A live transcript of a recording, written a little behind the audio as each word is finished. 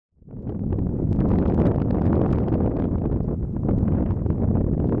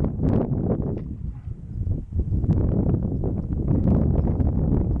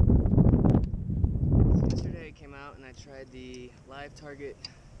live target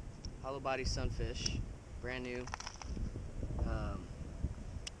hollow body sunfish, brand new.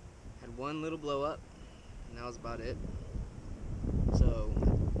 Had one little blow up, and that was about it. So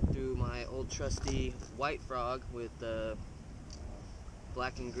threw my old trusty white frog with the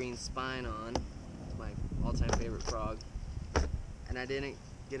black and green spine on. It's my all-time favorite frog, and I didn't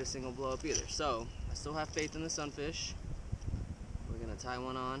get a single blow up either. So I still have faith in the sunfish. We're gonna tie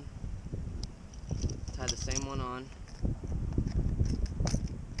one on, tie the same one on.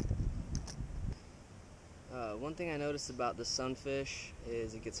 One thing I noticed about the sunfish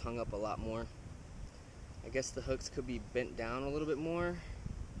is it gets hung up a lot more. I guess the hooks could be bent down a little bit more.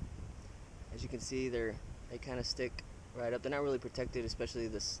 As you can see, they kind of stick right up. They're not really protected, especially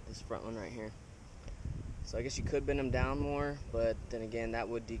this front one right here. So I guess you could bend them down more, but then again, that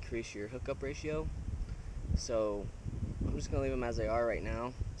would decrease your hookup ratio. So I'm just gonna leave them as they are right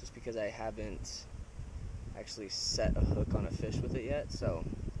now, just because I haven't actually set a hook on a fish with it yet. So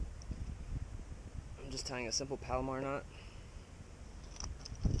I'm just tying a simple Palomar knot.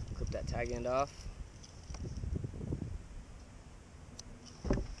 Clip that tag end off.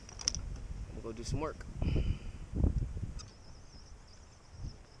 We'll go do some work.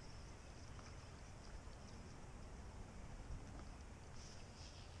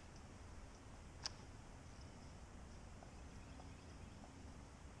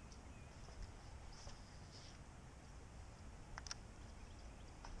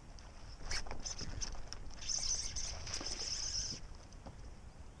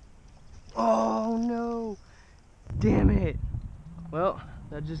 Oh no! Damn it! Well,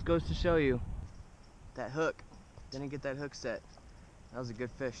 that just goes to show you that hook. Didn't get that hook set. That was a good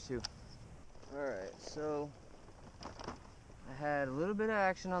fish too. Alright, so I had a little bit of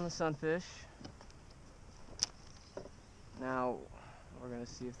action on the sunfish. Now we're gonna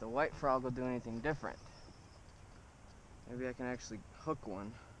see if the white frog will do anything different. Maybe I can actually hook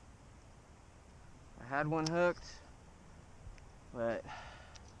one. I had one hooked, but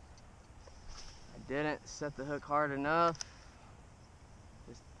I didn't set the hook hard enough.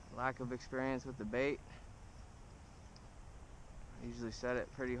 Just lack of experience with the bait. I usually set it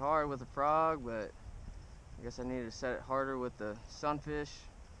pretty hard with a frog, but I guess I needed to set it harder with the sunfish,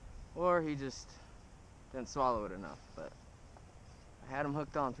 or he just didn't swallow it enough. But I had him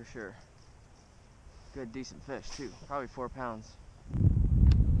hooked on for sure. Good, decent fish too, probably 4 pounds.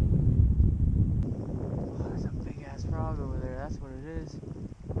 Oh, there's a big ass frog over there, that's what it is.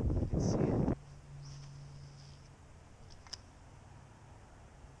 You can see it.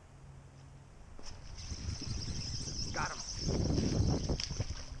 Got him.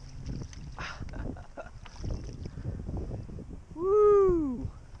 Woo!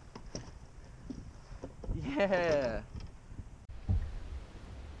 Yeah.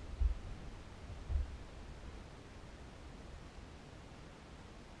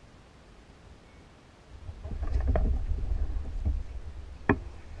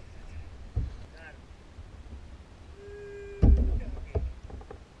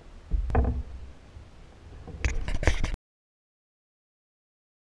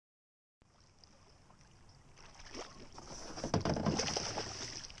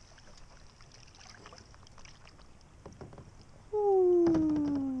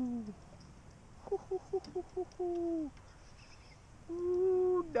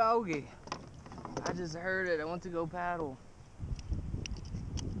 Ooh, doggy. I just heard it. I went to go paddle.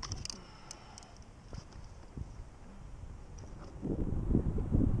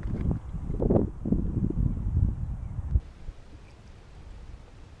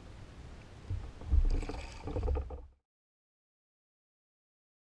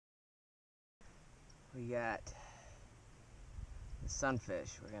 We got the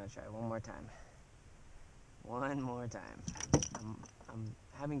sunfish. We're gonna try one more time. One more time. I'm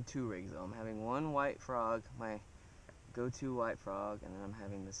having 2 rigs though. I'm having one white frog, my go-to white frog, and then I'm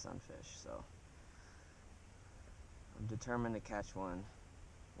having the sunfish. So I'm determined to catch one,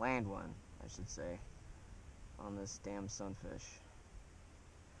 land one, I should say, on this damn sunfish.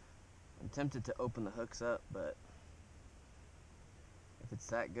 I'm tempted to open the hooks up, but if it's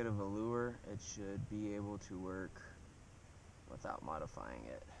that good of a lure, it should be able to work without modifying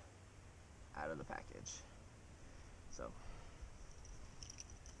it out of the package. So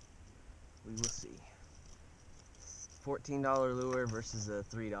we will see. $14 lure versus a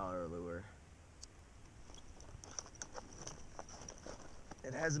 $3 lure.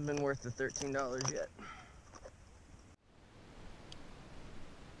 It hasn't been worth the $13 yet.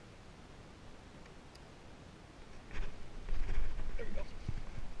 There we go.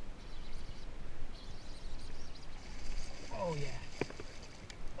 Oh yeah.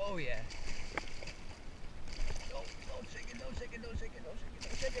 Oh yeah. Don't shake it, don't shake it, don't shake it, don't shake it,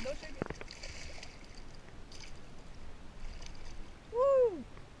 don't shake it, don't shake it. Woo!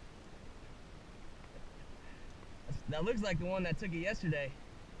 That looks like the one that took it yesterday.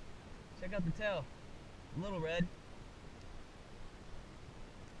 Check out the tail. A little red.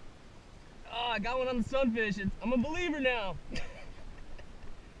 Oh, I got one on the Sunfish. I'm a believer now. He's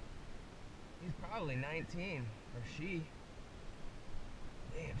probably 19, or she.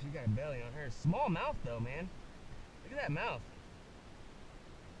 Damn, she's got a belly on her. Small mouth though, man. Look at that mouth.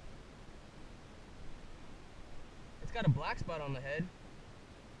 It's got a black spot on the head.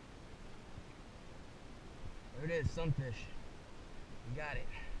 There it is, Sunfish. You got it.